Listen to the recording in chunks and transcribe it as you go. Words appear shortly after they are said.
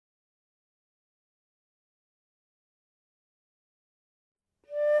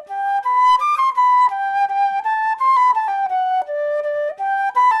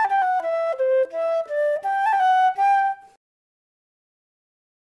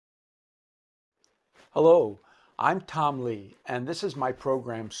Hello, I'm Tom Lee, and this is my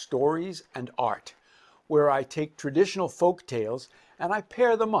program Stories and Art, where I take traditional folk tales and I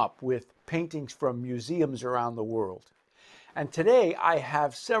pair them up with paintings from museums around the world. And today I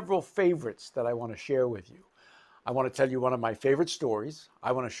have several favorites that I want to share with you. I want to tell you one of my favorite stories.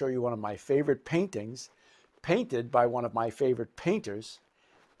 I want to show you one of my favorite paintings, painted by one of my favorite painters,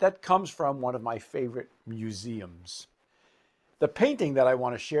 that comes from one of my favorite museums. The painting that I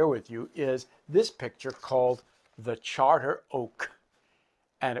want to share with you is this picture called The Charter Oak.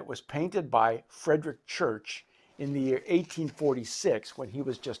 And it was painted by Frederick Church in the year 1846 when he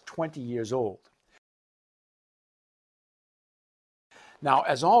was just 20 years old. Now,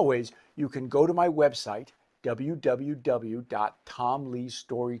 as always, you can go to my website,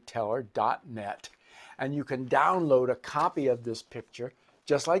 www.tomleestoryteller.net, and you can download a copy of this picture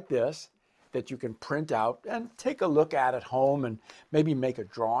just like this that you can print out and take a look at home and maybe make a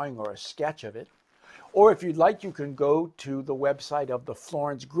drawing or a sketch of it. Or if you'd like, you can go to the website of the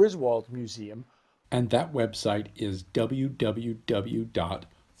Florence Griswold Museum. And that website is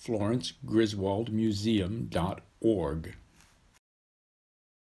www.florencegriswoldmuseum.org.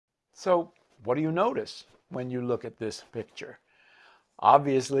 So, what do you notice when you look at this picture?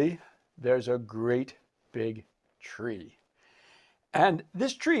 Obviously, there's a great big tree. And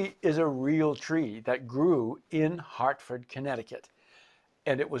this tree is a real tree that grew in Hartford, Connecticut.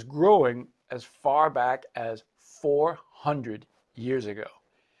 And it was growing as far back as 400 years ago.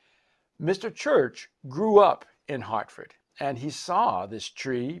 Mr. Church grew up in Hartford, and he saw this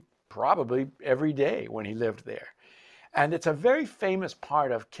tree probably every day when he lived there. And it's a very famous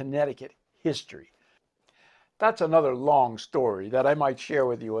part of Connecticut history. That's another long story that I might share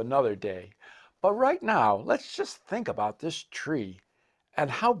with you another day. But right now, let's just think about this tree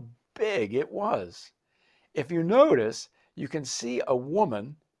and how big it was. If you notice, you can see a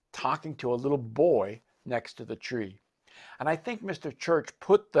woman talking to a little boy next to the tree. And I think Mr. Church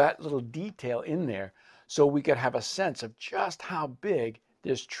put that little detail in there so we could have a sense of just how big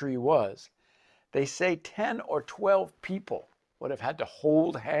this tree was. They say 10 or 12 people would have had to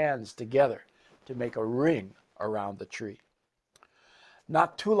hold hands together to make a ring around the tree.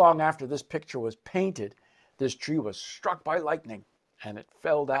 Not too long after this picture was painted, this tree was struck by lightning and it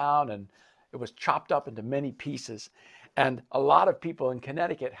fell down and it was chopped up into many pieces. And a lot of people in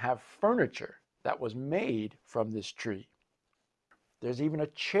Connecticut have furniture that was made from this tree. There's even a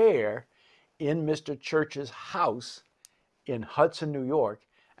chair in Mr. Church's house in Hudson, New York,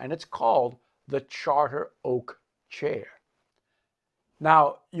 and it's called the Charter Oak Chair.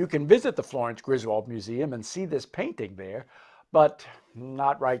 Now, you can visit the Florence Griswold Museum and see this painting there, but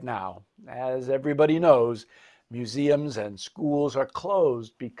not right now. As everybody knows, museums and schools are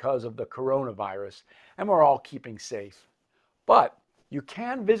closed because of the coronavirus, and we're all keeping safe. But you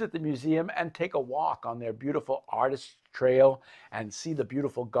can visit the museum and take a walk on their beautiful artist trail and see the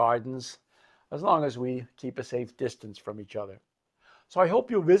beautiful gardens, as long as we keep a safe distance from each other. So I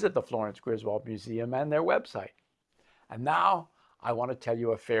hope you'll visit the Florence Griswold Museum and their website. And now I want to tell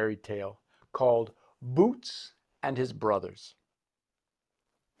you a fairy tale called Boots and His Brothers.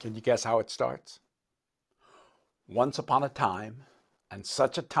 Can you guess how it starts? Once upon a time, and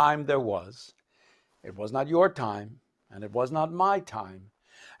such a time there was, it was not your time, and it was not my time,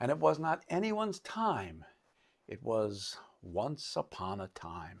 and it was not anyone's time. It was once upon a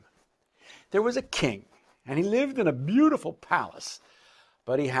time. There was a king, and he lived in a beautiful palace,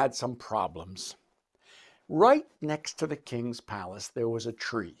 but he had some problems. Right next to the king's palace, there was a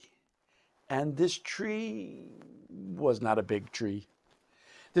tree, and this tree was not a big tree.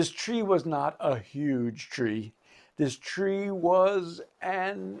 This tree was not a huge tree. This tree was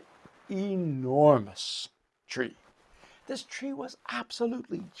an enormous tree. This tree was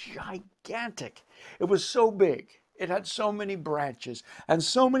absolutely gigantic. It was so big, it had so many branches and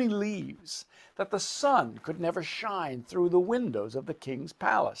so many leaves that the sun could never shine through the windows of the king's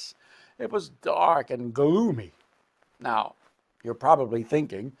palace. It was dark and gloomy. Now, you're probably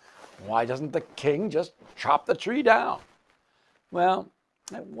thinking, why doesn't the king just chop the tree down? Well,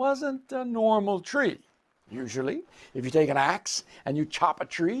 it wasn't a normal tree. Usually, if you take an axe and you chop a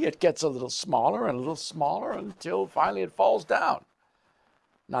tree, it gets a little smaller and a little smaller until finally it falls down.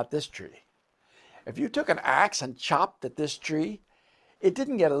 Not this tree. If you took an axe and chopped at this tree, it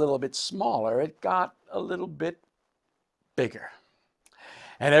didn't get a little bit smaller, it got a little bit bigger.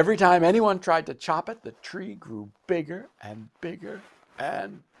 And every time anyone tried to chop it, the tree grew bigger and bigger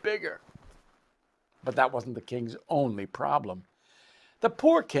and bigger. But that wasn't the king's only problem. The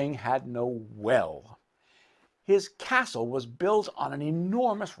poor king had no well. His castle was built on an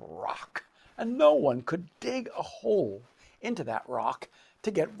enormous rock, and no one could dig a hole into that rock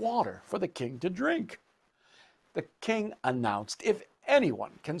to get water for the king to drink. The king announced, "If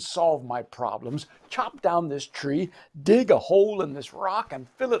anyone can solve my problems, chop down this tree, dig a hole in this rock, and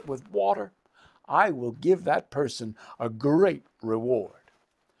fill it with water, I will give that person a great reward."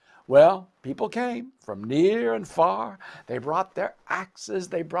 Well, people came from near and far. They brought their axes,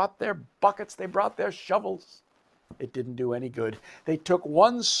 they brought their buckets, they brought their shovels. It didn't do any good. They took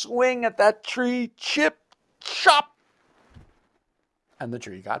one swing at that tree, chip, chop, and the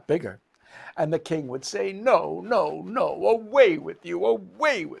tree got bigger. And the king would say, "No, no, no, away with you,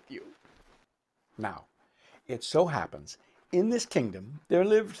 away with you." Now, it so happens, in this kingdom, there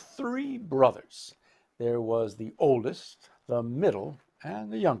lived 3 brothers. There was the oldest, the middle,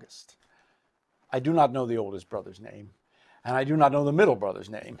 and the youngest. I do not know the oldest brother's name, and I do not know the middle brother's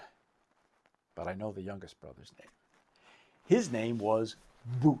name, but I know the youngest brother's name. His name was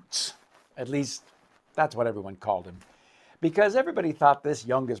Boots. At least, that's what everyone called him, because everybody thought this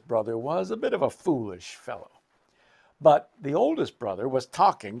youngest brother was a bit of a foolish fellow. But the oldest brother was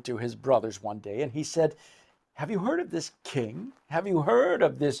talking to his brothers one day, and he said, "Have you heard of this king? Have you heard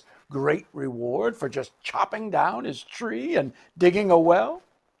of this great reward for just chopping down his tree and digging a well?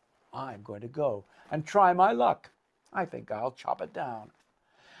 I'm going to go and try my luck. I think I'll chop it down."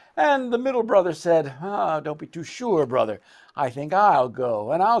 And the middle brother said, "Don't be too sure, brother. I think I'll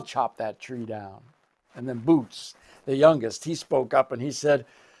go and I'll chop that tree down." And then Boots, the youngest, he spoke up and he said,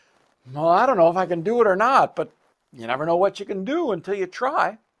 "Well, I don't know if I can do it or not, but you never know what you can do until you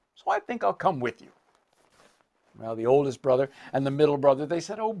try. So I think I'll come with you." Well, the oldest brother and the middle brother, they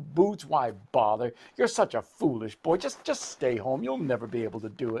said, "Oh, Boots, why bother? You're such a foolish boy. Just stay home. You'll never be able to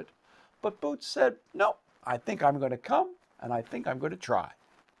do it." But Boots said, "No, I think I'm going to come and I think I'm going to try."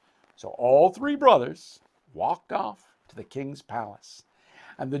 So all 3 brothers walked off to the king's palace,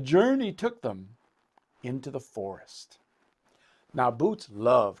 and the journey took them into the forest. Now, Boots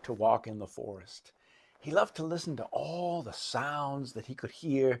loved to walk in the forest. He loved to listen to all the sounds that he could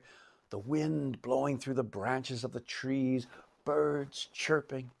hear, the wind blowing through the branches of the trees, birds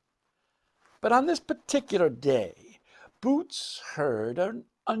chirping. But on this particular day, Boots heard an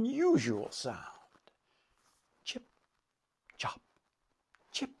unusual sound. Chip, chop,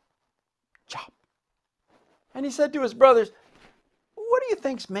 chip, chop. And he said to his brothers, "What do you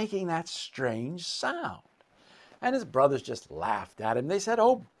think's making that strange sound?" And his brothers just laughed at him. They said,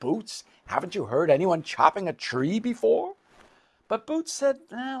 "Oh, Boots, haven't you heard anyone chopping a tree before?" But Boots said,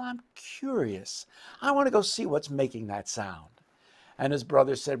 "Well, I'm curious. I want to go see what's making that sound." And his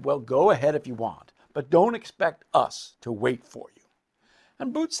brothers said, "Well, go ahead if you want, but don't expect us to wait for you."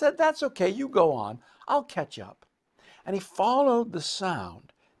 And Boots said, "That's okay. You go on. I'll catch up." And he followed the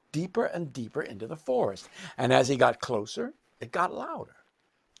sound deeper and deeper into the forest. And as he got closer, it got louder.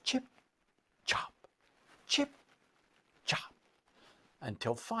 Chip, chop, chip, chop,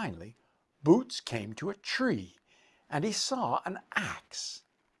 until finally Boots came to a tree, and he saw an axe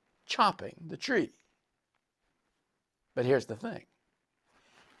chopping the tree. But here's the thing.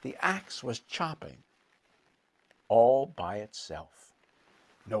 The axe was chopping all by itself.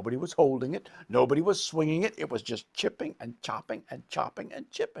 Nobody was holding it. Nobody was swinging it. It was just chipping and chopping and chopping and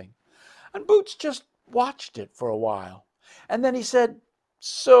chipping. And Boots just watched it for a while. And then he said,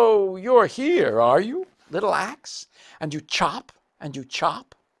 "So you're here, are you, little axe? And you chop and you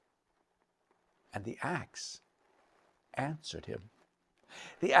chop?" And the axe answered him.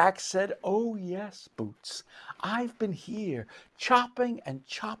 The axe said, "Oh, yes, Boots. I've been here chopping and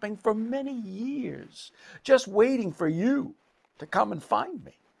chopping for many years, just waiting for you to come and find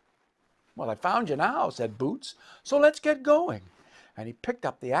me." "Well, I found you now," said Boots, "so let's get going." And he picked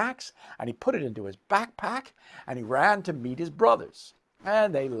up the axe and he put it into his backpack and he ran to meet his brothers.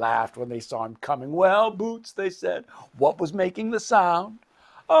 And they laughed when they saw him coming. "Well, Boots," they said, "what was making the sound?"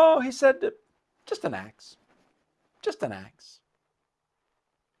 "Oh," he said, "just an axe, just an axe."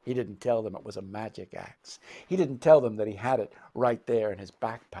 He didn't tell them it was a magic axe. He didn't tell them that he had it right there in his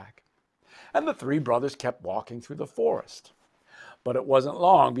backpack. And the 3 brothers kept walking through the forest. But it wasn't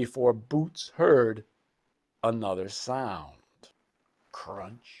long before Boots heard another sound.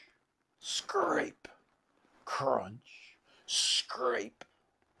 Crunch, scrape, crunch, scrape.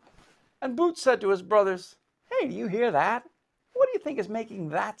 And Boots said to his brothers, "Hey, do you hear that? What do you think is making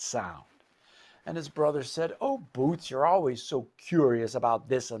that sound?" And his brother said, "Oh, Boots, you're always so curious about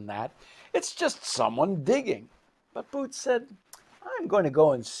this and that. It's just someone digging." But Boots said, "I'm going to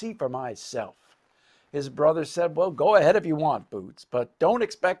go and see for myself." His brother said, "Well, go ahead if you want, Boots, but don't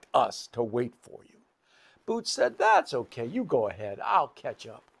expect us to wait for you." Boots said, "That's okay. You go ahead. I'll catch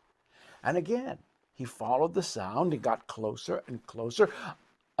up." And again, he followed the sound and got closer and closer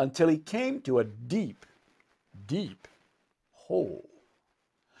until he came to a deep, deep hole.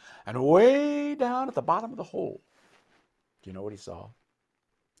 And way down at the bottom of the hole, do you know what he saw?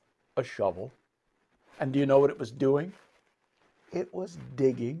 A shovel. And do you know what it was doing? It was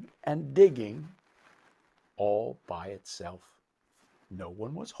digging and digging all by itself. No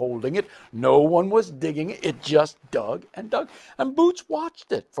one was holding it. No one was digging it. It just dug and dug. And Boots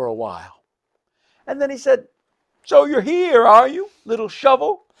watched it for a while. And then he said, "So you're here, are you, little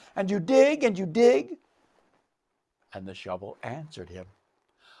shovel? And you dig and you dig?" And the shovel answered him,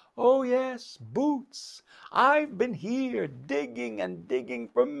 "Oh yes, Boots, I've been here digging and digging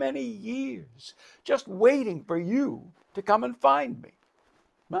for many years, just waiting for you to come and find me."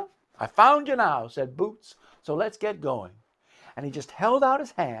 "Well, I found you now," said Boots, "so let's get going." And he just held out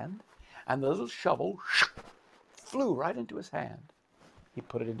his hand, and the little shovel flew right into his hand. He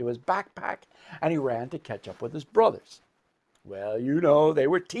put it into his backpack, and he ran to catch up with his brothers. Well, you know, they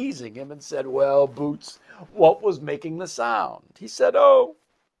were teasing him and said, "Well, Boots, what was making the sound?" He said, "Oh,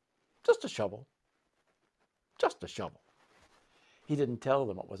 just a shovel. Just a shovel." He didn't tell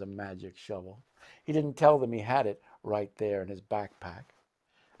them it was a magic shovel. He didn't tell them he had it right there in his backpack.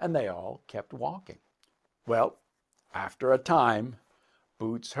 And they all kept walking. Well, after a time,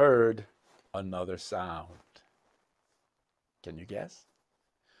 Boots heard another sound. Can you guess?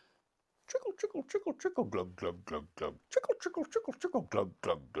 Trickle, trickle, trickle, trickle, glug, glug, glug, glug. Trickle, trickle, trickle, trickle, glug,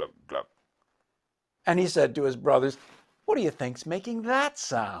 glug, glug, glug. And he said to his brothers, "What do you think's making that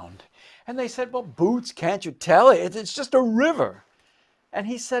sound?" And they said, "Well, Boots, can't you tell? It's just a river." And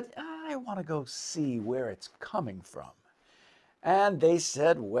he said, "I want to go see where it's coming from." And they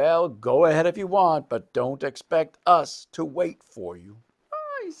said, "Well, go ahead if you want, but don't expect us to wait for you."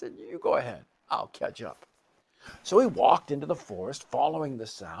 He said, "You go ahead. I'll catch up." So he walked into the forest following the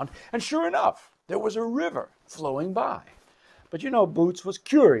sound, and sure enough, there was a river flowing by. But you know, Boots was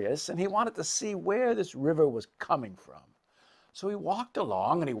curious, and he wanted to see where this river was coming from. So he walked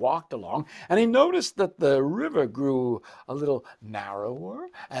along, and he walked along, and he noticed that the river grew a little narrower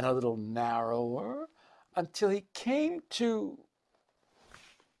and a little narrower until he came to,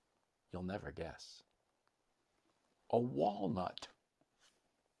 you'll never guess, a walnut.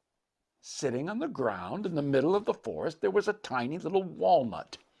 Sitting on the ground in the middle of the forest, there was a tiny little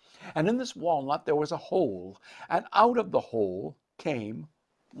walnut. And in this walnut there was a hole, and out of the hole came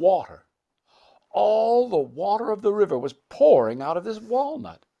water. All the water of the river was pouring out of this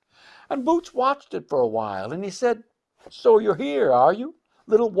walnut. And Boots watched it for a while, and he said, "So you're here, are you,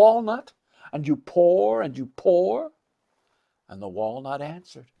 little walnut? And you pour and you pour?" And the walnut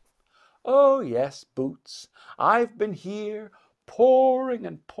answered, "Oh yes, Boots, I've been here pouring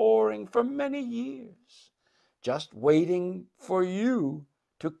and pouring for many years, just waiting for you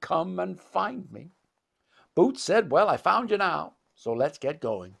to come and find me." Boots said, "Well, I found you now, so let's get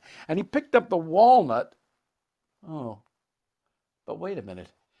going." And he picked up the walnut. Oh, but wait a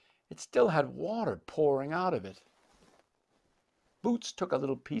minute. It still had water pouring out of it. Boots took a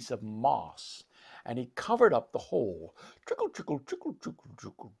little piece of moss, and he covered up the hole. Trickle, trickle, trickle, trickle,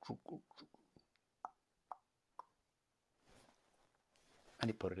 trickle, trickle, trickle. And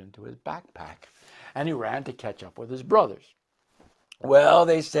he put it into his backpack, and he ran to catch up with his brothers. Well,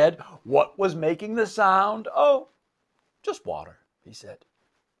 they said, "What was making the sound?" "Oh, just water," he said.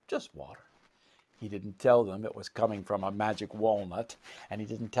 "Just water." He didn't tell them it was coming from a magic walnut, and he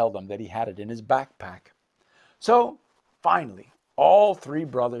didn't tell them that he had it in his backpack. So, finally, all three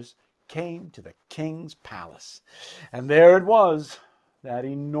brothers came to the king's palace, and there it was, that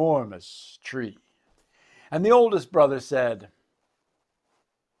enormous tree. And the oldest brother said,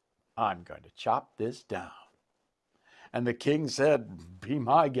 "I'm going to chop this down." And the king said, "Be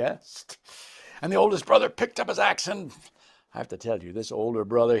my guest." And the oldest brother picked up his axe, and I have to tell you, this older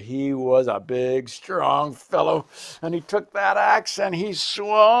brother, he was a big, strong fellow. And he took that axe and he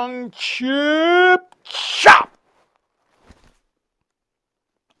swung, chip, chop.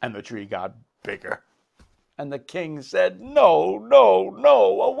 And the tree got bigger. And the king said, "No, no,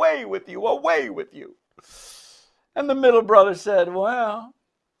 no, away with you, away with you." And the middle brother said, "Well,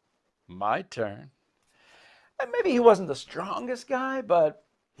 my turn." And maybe he wasn't the strongest guy, but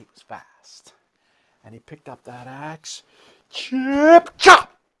he was fast. And he picked up that axe, chip,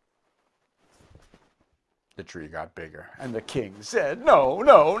 chop. The tree got bigger, and the king said, "No,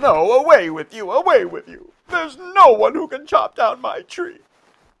 no, no, away with you, away with you. There's no one who can chop down my tree."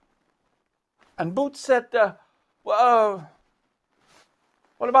 And Boots said, "Well,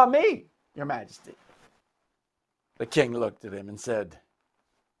 what about me, your majesty?" The king looked at him and said,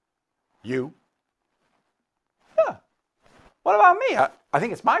 "You?" "Yeah, what about me? I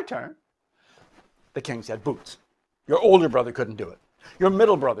think it's my turn." The king said, "Boots, your older brother couldn't do it. Your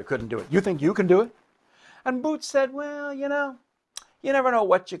middle brother couldn't do it. You think you can do it?" And Boots said, well, you never know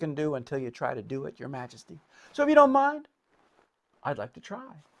what you can do until you try to do it, Your Majesty. So if you don't mind, I'd like to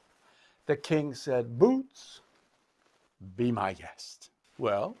try. The king said, Boots, be my guest.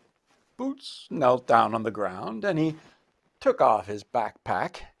 Well, Boots knelt down on the ground and he took off his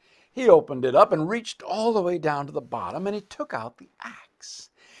backpack. He opened it up and reached all the way down to the bottom and he took out the axe.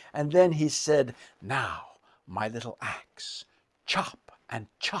 And then he said, now, my little axe, chop and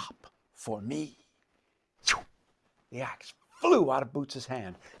chop for me. The axe flew out of Boots's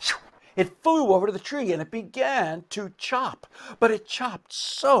hand. It flew over to the tree and it began to chop, but it chopped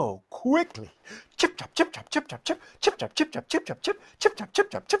so quickly. Chip chop, chip chop, chip chop, chip, chip chop, chip chop, chip chop, chip, chip chop,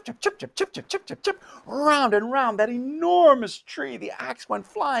 chip chop, chip chop, chip chop, chip chop, chip chop, chip, round and round that enormous tree. The axe went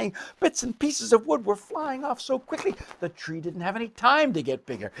flying. Bits and pieces of wood were flying off so quickly the tree didn't have any time to get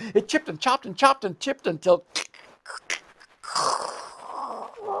bigger. It chipped and chopped and chopped and chipped until crash!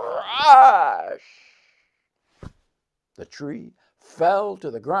 The tree fell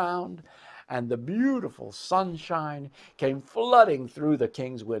to the ground, and the beautiful sunshine came flooding through the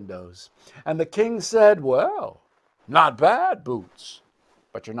king's windows. And the king said, well, not bad, Boots,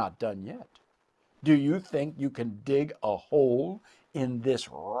 but you're not done yet. Do you think you can dig a hole in this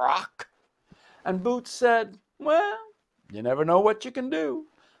rock? And Boots said, well, you never know what you can do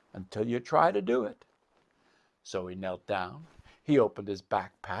until you try to do it. So he knelt down, he opened his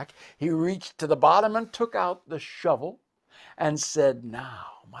backpack, he reached to the bottom and took out the shovel, and said, now,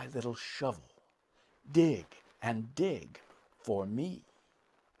 my little shovel, dig and dig for me.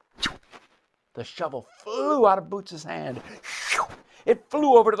 The shovel flew out of Boots's hand. It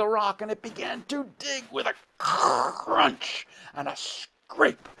flew over to the rock and it began to dig with a crunch and a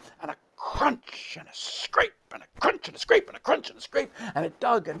scrape and a crunch and a scrape and a crunch and a scrape and a crunch and a scrape. And it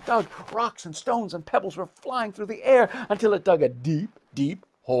dug and dug. Rocks and stones and pebbles were flying through the air until it dug a deep, deep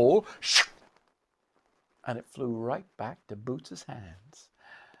hole. And it flew right back to Boots's hands.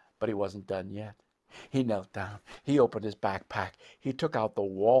 But he wasn't done yet. He knelt down. He opened his backpack. He took out the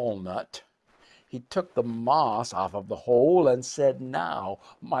walnut. He took the moss off of the hole and said, now,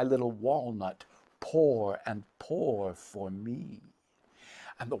 my little walnut, pour and pour for me.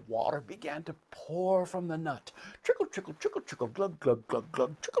 And the water began to pour from the nut. Trickle, trickle, trickle, trickle, glug, glug, glug,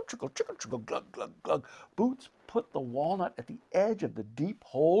 glug, trickle, trickle, trickle, trickle, glug, glug, glug. Boots put the walnut at the edge of the deep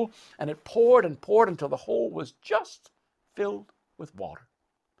hole, and it poured and poured until the hole was just filled with water.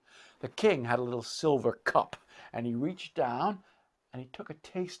 The king had a little silver cup, and he reached down, and he took a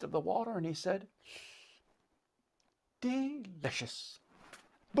taste of the water, and he said, delicious.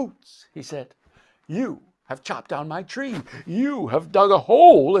 Boots, he said, you have chopped down my tree. You have dug a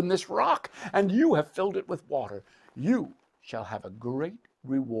hole in this rock, and you have filled it with water. You shall have a great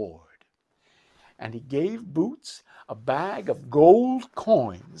reward. And he gave Boots a bag of gold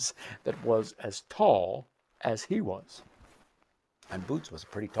coins that was as tall as he was. And Boots was a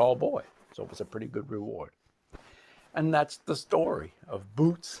pretty tall boy, so it was a pretty good reward. And that's the story of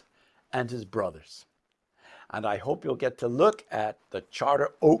Boots and his brothers. And I hope you'll get to look at the Charter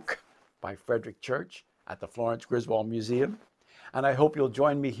Oak by Frederick Church at the Florence Griswold Museum. And I hope you'll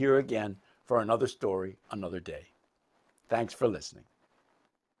join me here again for another story another day. Thanks for listening.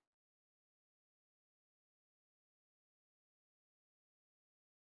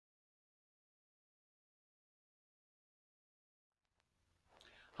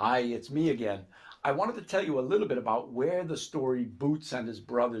 Hi, it's me again. I wanted to tell you a little bit about where the story Boots and His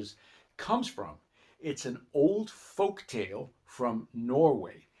Brothers comes from. It's an old folk tale from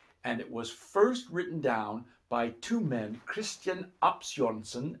Norway, and it was first written down by two men, Christian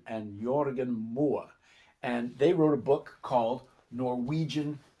Apsjonsson and Jørgen Moe. And they wrote a book called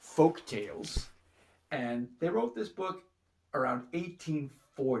Norwegian Folk Tales. And they wrote this book around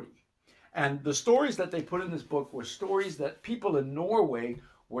 1840. And the stories that they put in this book were stories that people in Norway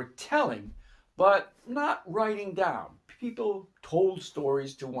were telling, but not writing down. People told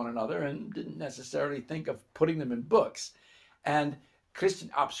stories to one another and didn't necessarily think of putting them in books. And Christian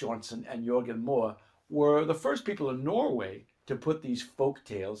Apsjonsson and Jørgen Moe were the first people in Norway to put these folk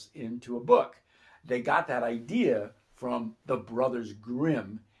tales into a book. They got that idea from the Brothers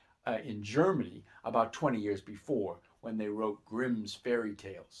Grimm in Germany about 20 years before, when they wrote Grimm's fairy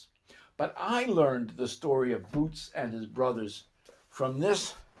tales. But I learned the story of Boots and His Brothers from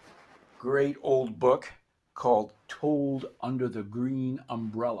this great old book called Told Under the Green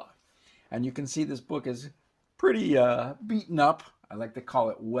Umbrella. And you can see this book is pretty beaten up. I like to call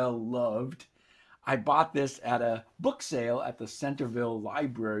it well loved. I bought this at a book sale at the Centerville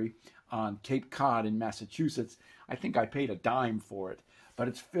Library on Cape Cod in Massachusetts. I think I paid a dime for it, but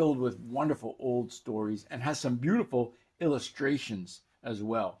it's filled with wonderful old stories and has some beautiful illustrations as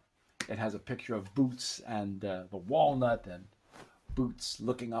well. It has a picture of Boots and the walnut, and Boots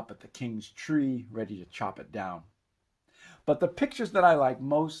looking up at the king's tree, ready to chop it down. But the pictures that I like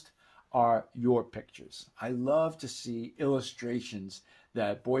most are your pictures. I love to see illustrations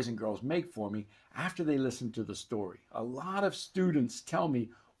that boys and girls make for me after they listen to the story. A lot of students tell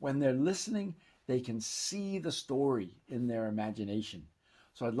me when they're listening, they can see the story in their imagination.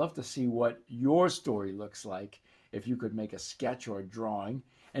 So I'd love to see what your story looks like if you could make a sketch or a drawing.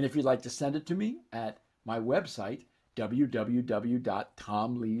 And if you'd like to send it to me at my website,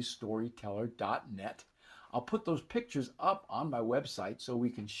 www.tomleestoryteller.net, I'll put those pictures up on my website so we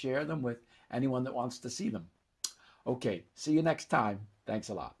can share them with anyone that wants to see them. Okay, see you next time. Thanks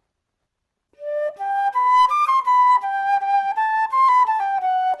a lot.